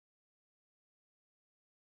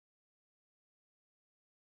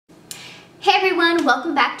Hey everyone,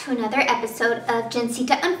 welcome back to another episode of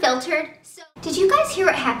Jencita Unfiltered. So, did you guys hear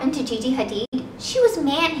what happened to Gigi Hadid? She was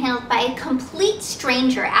manhandled by a complete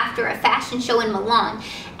stranger after a fashion show in Milan,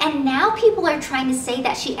 and now people are trying to say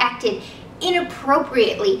that she acted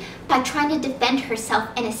inappropriately by trying to defend herself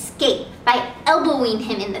and escape by elbowing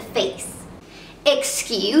him in the face.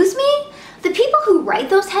 Excuse me? The people who write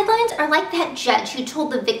those headlines are like that judge who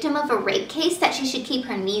told the victim of a rape case that she should keep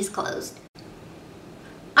her knees closed.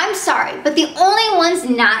 I'm sorry, but the only ones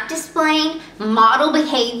not displaying model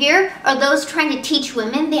behavior are those trying to teach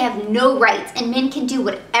women they have no rights and men can do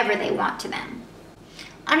whatever they want to them.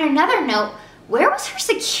 On another note, where was her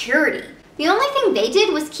security? The only thing they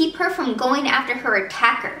did was keep her from going after her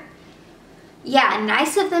attacker. Yeah,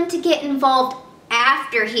 nice of them to get involved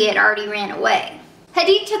after he had already ran away.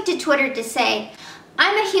 Hadid took to Twitter to say,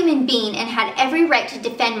 "I'm a human being and had every right to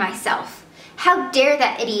defend myself. How dare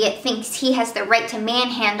that idiot thinks he has the right to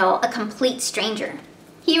manhandle a complete stranger."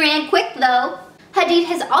 He ran quick though. Hadid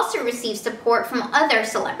has also received support from other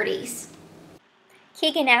celebrities.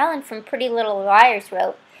 Keegan Allen from Pretty Little Liars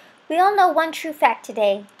wrote, "We all know one true fact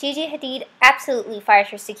today. Gigi Hadid absolutely fired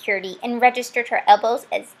her security and registered her elbows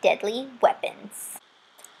as deadly weapons."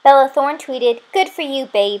 Bella Thorne tweeted, "Good for you,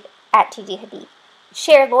 babe," at Gigi Hadid.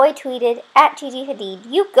 Cher Lloyd tweeted, at Gigi Hadid,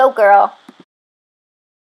 "You go, girl."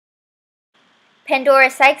 Pandora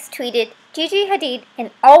Sykes tweeted, "Gigi Hadid,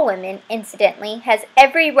 and all women, incidentally, has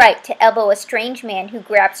every right to elbow a strange man who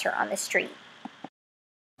grabs her on the street."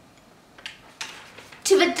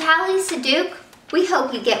 To Vitaly Saduk, we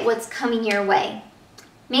hope you get what's coming your way.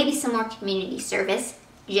 Maybe some more community service,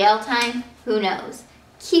 jail time, who knows.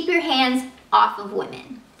 Keep your hands off of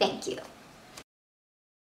women. Thank you.